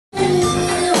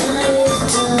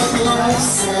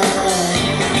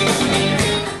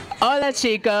Hola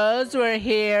chicos, we're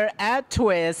here at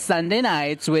Twist Sunday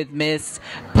nights with Miss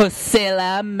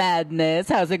Pussila Madness.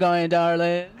 How's it going,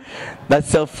 darling? That's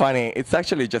so funny. It's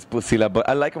actually just Pussila, but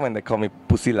I like it when they call me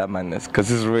Pussila Madness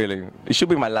because it should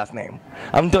be my last name.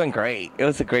 I'm doing great. It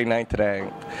was a great night today.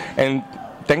 And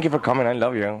thank you for coming. I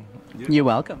love you. You're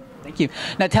welcome. Thank you.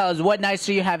 Now tell us, what nights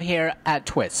do you have here at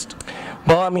Twist?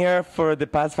 Well, I'm here for the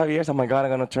past 5 years. Oh my God, I'm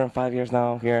going to turn 5 years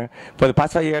now here. For the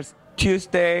past 5 years,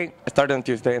 Tuesday, I started on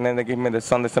Tuesday, and then they give me the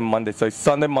Sundays and Mondays. So it's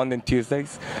Sunday, Monday, and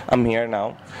Tuesdays. I'm here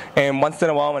now. And once in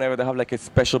a while, whenever they have like a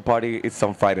special party, it's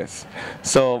on Fridays.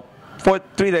 So for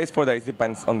 3 days, 4 days,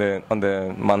 depends on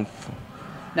the month.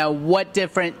 Now, what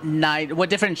different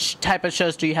type of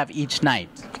shows do you have each night?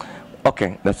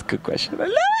 Okay, that's a good question.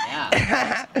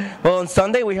 Yeah. Well, on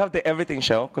Sunday we have the everything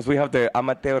show because we have the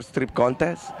amateur strip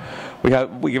contest. We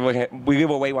give away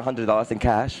 $100 in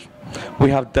cash.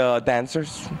 We have the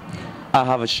dancers. I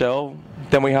have a show.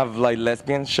 Then we have like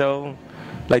lesbian show,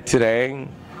 like today.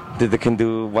 They can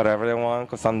do whatever they want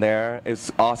because I'm there.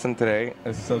 It's awesome today.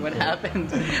 It's so What cool.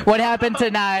 happened? What happened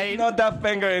tonight? Not that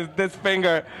finger. It's this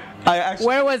finger.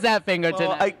 Where was that finger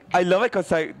tonight? I love it because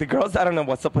the girls, I don't know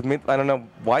what's up with me. I don't know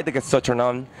why they get so turned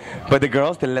on. But the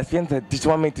girls, the lesbians, they just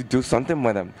want me to do something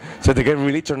with them. So they get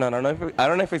really turned on. I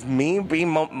don't know if it's me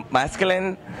being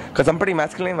masculine, because I'm pretty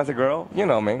masculine as a girl. You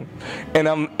know me. And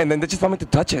then they just want me to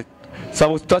touch it. So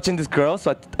I was touching this girl,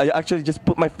 so I actually just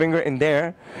put my finger in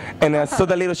there, and I saw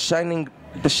the little shining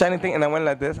thing, and I went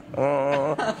like this,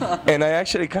 and I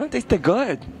actually kind of tasted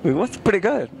good. It was pretty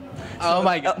good. Oh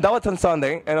my God! That was on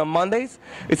Sunday, and on Mondays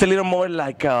it's a little more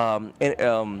like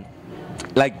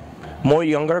more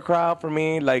younger crowd for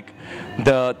me. Like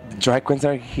the drag queens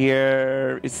are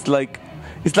here. It's like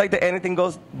the anything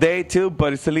goes day too,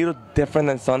 but it's a little different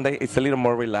than Sunday. It's a little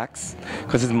more relaxed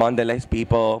because it's Monday, less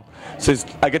people. So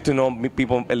I get to know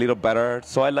people a little better.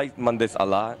 So I like Mondays a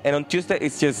lot. And on Tuesday,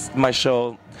 it's just my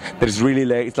show that is really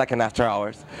late. It's like an after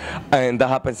hours. And that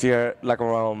happens here like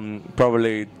around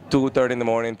probably 2:30 in the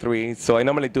morning, 3. So I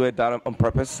normally do it down on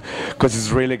purpose because it's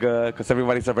really good because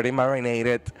everybody's already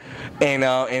marinated. And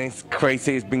it's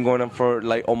crazy. It's been going on for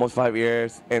like almost 5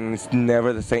 years and it's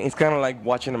never the same. It's kind of like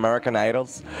watching American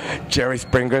Idols, Jerry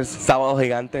Springer's, Sábado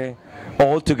Gigante,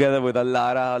 all together with a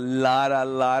lot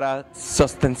of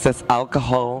substances,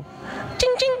 alcohol.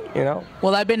 Ching, ching, you know?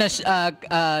 Well, I've been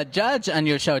a judge on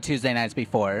your show Tuesday nights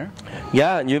before.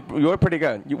 Yeah, you were pretty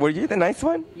good. Were you the nice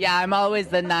one? Yeah, I'm always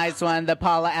the nice one, the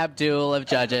Paula Abdul of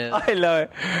judges. I love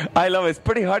it. It's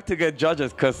pretty hard to get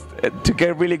judges because to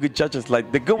get really good judges,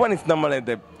 like the good one is normally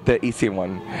the easy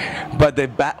one, but the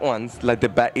bad ones, like the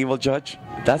bad evil judge,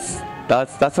 that's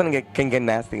when it can get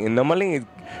nasty. And normally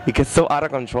it gets so out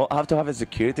of control. I have to have a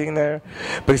security in there,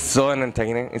 but it's so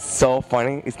entertaining. It's so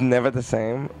funny. It's never the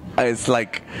same. It's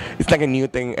like a new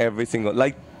thing every single.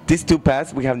 Like these 2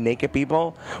 paths, we have naked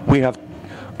people. We have.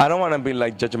 I don't want to be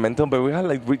like judgmental, but we had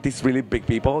like these really big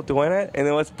people doing it, and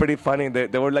it was pretty funny.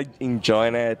 They were like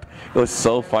enjoying it. It was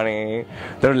so funny.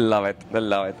 They love it. They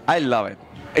love it. I love it.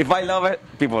 If I love it,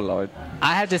 people love it.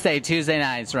 I have to say, Tuesday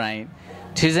nights, right?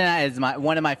 Tuesday night is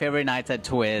one of my favorite nights at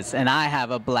Twist, and I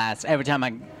have a blast every time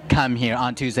I come here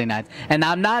on Tuesday nights. And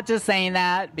I'm not just saying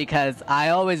that because I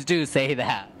always do say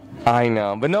that. I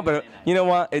know, but you know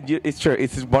what? It's true.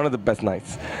 It's one of the best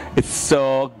nights. It's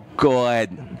so good.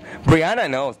 Brianna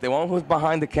knows, the one who's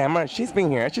behind the camera. She's been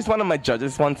here. She's one of my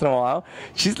judges once in a while.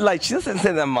 She doesn't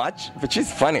say that much, but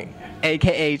she's funny.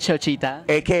 AKA Chochita.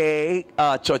 AKA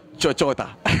Chochota.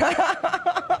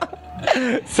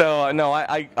 So no,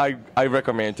 I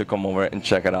recommend you to come over and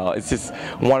check it out. It's just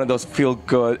one of those feel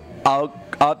good,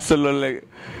 absolutely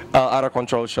out of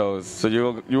control shows. So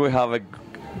you will have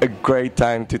a great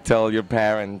time to tell your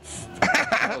parents.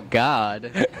 Oh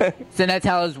God. So now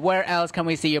tell us, where else can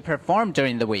we see you perform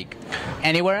during the week?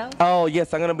 Anywhere else? Oh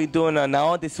yes, I'm gonna be doing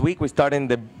now this week. We're starting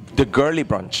the girly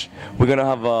brunch. We're gonna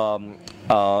have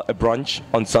a brunch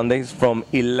on Sundays from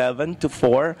 11 to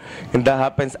 4, and that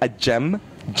happens at Gem.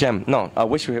 No, I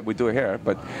wish we do it here,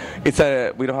 but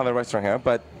we don't have a restaurant here.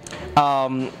 But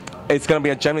it's gonna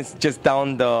be a Gem. It's just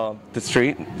down the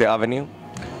street, the avenue.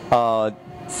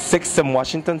 6th and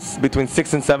Washington, between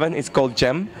 6 and 7. It's called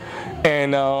Gem,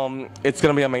 and it's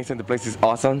gonna be amazing. The place is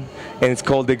awesome, and it's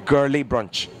called the Girly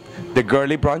Brunch. The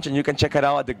Girly Brunch, and you can check it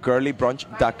out at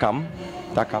thegirlybrunch.com.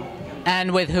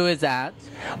 And with who is that?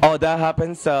 Oh, that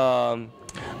happens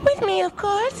With me, of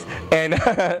course. And,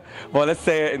 well, let's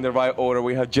say it in the right order.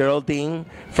 We have Geraldine,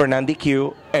 Fernandi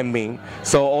Q, and me.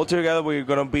 So all together, we're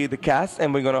going to be the cast,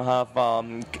 and we're going to have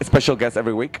special guests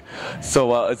every week.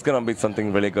 So it's going to be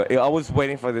something really good. I was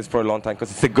waiting for this for a long time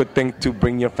because it's a good thing to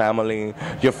bring your family,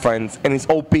 your friends, and it's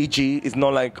all PG. It's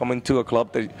not like coming to a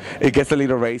club that it gets a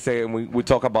little racy, and we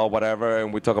talk about whatever,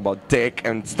 and we talk about dick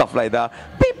and stuff like that.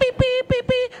 Beep, beep, beep, beep,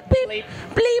 beep, beep,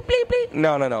 bleep, bleep, bleep.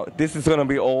 No. This is going to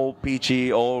be all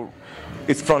PG,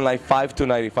 it's from like 5 to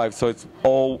 95, so it's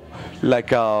all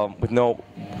like with no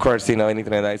cursing or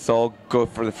anything like that. It's all good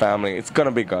for the family. It's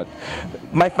gonna be good.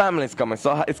 My family's coming,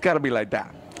 so it's gotta be like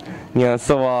that. Yeah.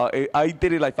 So I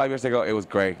did it like 5 years ago. It was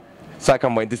great. So I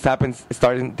can't wait. This happens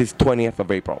starting this 20th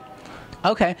of April.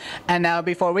 Okay. And now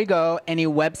before we go, any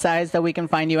websites that we can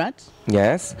find you at?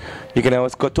 Yes. You can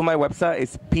always go to my website.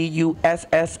 It's Pussila,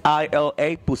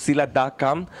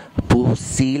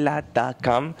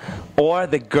 Pussila.com, or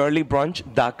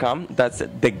thegirlybrunch.com. That's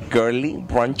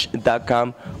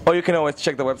thegirlybrunch.com. Or you can always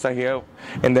check the website here,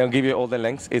 and they'll give you all the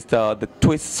links. It's the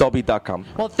twistsobi.com.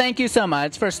 Well, thank you so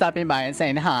much for stopping by and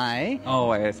saying hi.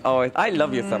 Always. I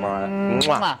love you, Samara.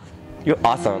 Mwah. You're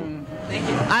awesome. Thank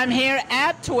you. I'm here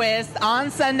at Twist on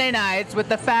Sunday nights with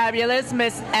the fabulous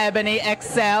Miss Ebonee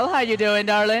Excell. How you doing,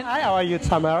 darling? Hi, how are you,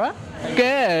 Tamara?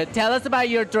 Good. Tell us about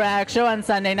your drag show on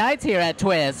Sunday nights here at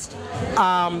Twist.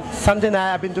 Sunday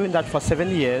night, I've been doing that for 7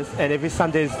 years, and every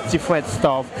Sunday is different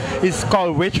stuff. It's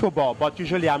called Retro Ball, but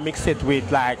usually I mix it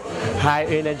with like high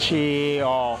energy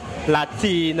or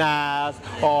Latinas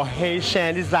or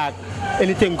Haitian. It's like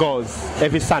anything goes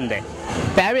every Sunday.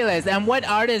 Fabulous. And what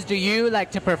artists do you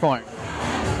like to perform?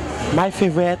 My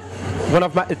favorite,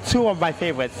 two of my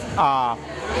favorites are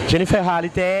Jennifer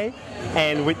Holiday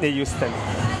and Whitney Houston.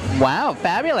 Wow,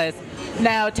 fabulous.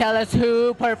 Now tell us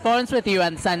who performs with you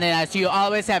on Sunday nights. Do you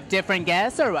always have different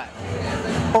guests or what?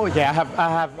 Oh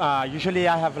yeah, usually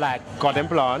I have like Golden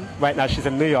Blonde. Right now she's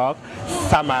in New York.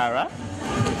 Samara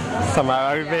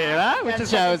Riviera, which is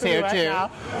shows here right too.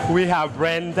 Now. We have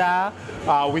Brenda,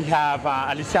 we have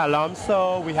Alicia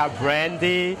Alonso, we have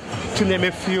Brandy, to name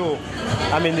a few.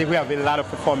 I mean, we have a lot of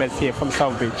performance here from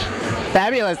South Beach.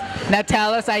 Fabulous. Now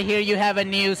tell us, I hear you have a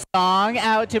new song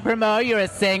out to promote. You're a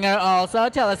singer also.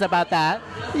 Tell us about that.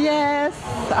 Yes,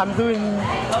 I'm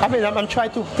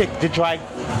trying to take the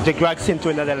drag scene to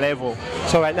another level.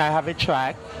 So right now I have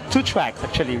two tracks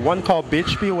actually. One called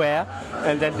Bitch Beware,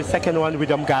 and then the second one,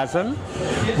 Rhythmgasm,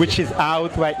 which is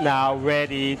out right now,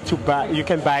 ready to buy. You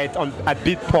can buy it at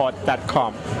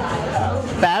beatport.com.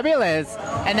 Fabulous.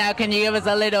 And now can you give us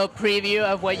a little preview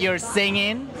of what you're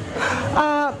singing?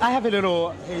 I have a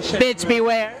little Haitian Bitch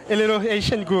Beware. A little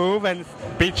Haitian groove and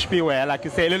Bitch Beware, like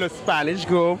you say, a little Spanish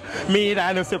groove.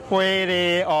 Mira no se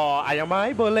puede, or I am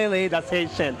bolele, that's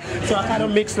Haitian. So I kind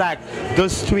of mix like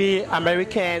those three,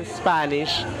 American,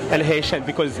 Spanish, and Haitian,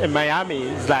 because in Miami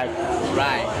it's like...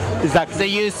 Right. It's like... So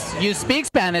you speak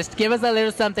Spanish. Give us a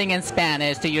little something in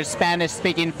Spanish to your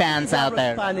Spanish-speaking fans out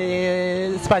there.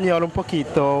 Español un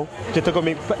poquito. Yo tengo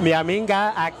mi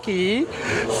amiga aquí,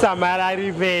 Samara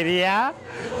Riviera.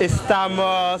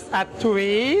 Estamos a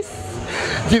Twist.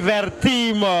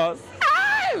 Divertimos.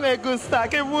 ¡Ay, me gusta!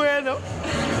 ¡Qué bueno!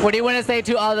 What do you want to say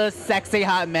to all those sexy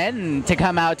hot men to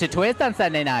come out to Twist on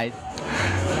Sunday night?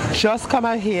 Just come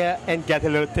out here and get a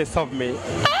little taste of me.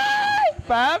 ¡Ay,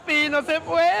 papi, no se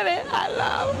puede! I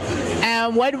love.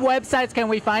 And what websites can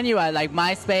we find you at, like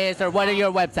MySpace, or what are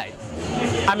your websites?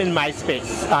 I'm in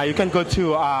MySpace. You can go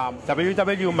to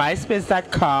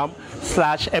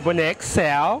www.myspace.com/Ebonee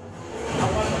Excell,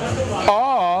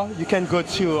 or you can go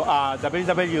to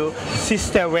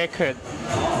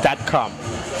www.sisterrecord.com.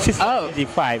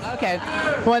 Sister85. Okay.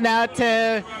 Well, now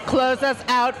to close us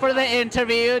out for the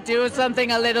interview, do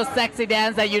something, a little sexy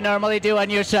dance that you normally do on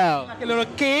your show. Like a little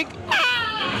kick.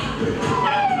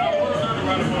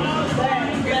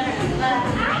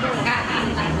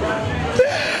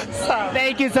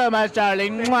 Thank you so much,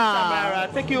 darling. Samara,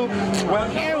 thank you. Well,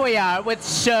 here we are with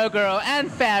showgirl and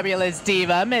fabulous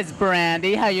diva, Miss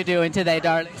Brandy. How you doing today,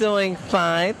 darling? Doing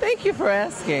fine. Thank you for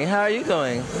asking. How are you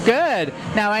doing? Good.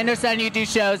 Now, I understand you do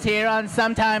shows here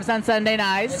sometimes on Sunday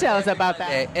nights. Tell us about that.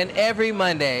 Okay. And every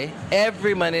Monday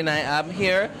night, I'm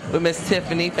here with Miss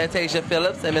Tiffany Fantasia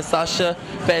Phillips and Miss Sasha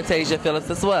Fantasia Phillips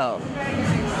as well.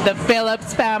 The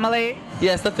Phillips family?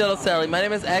 Yes, the Phillips family. My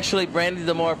name is actually Brandy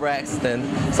Demore Braxton.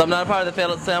 So I'm not a part of the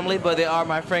Phillips family, but they are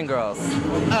my friend girls.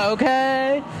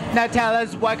 Okay. Now tell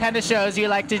us what kind of shows you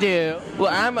like to do.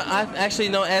 Well, I'm actually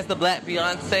known as the Black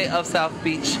Beyonce of South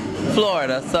Beach,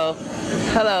 Florida. So,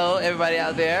 hello, everybody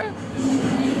out there.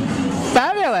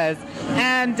 Fabulous.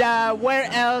 And where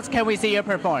else can we see you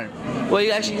perform? Well,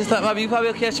 you actually can start. You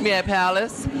probably will catch me at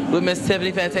Palace with Miss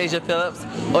Tiffany Fantasia Phillips,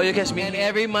 or you'll catch me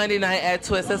every Monday night at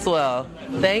Twist as well.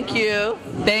 Thank you.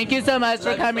 Thank you so much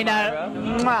for coming out.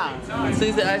 Mwah. See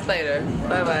you guys later.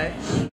 Bye bye.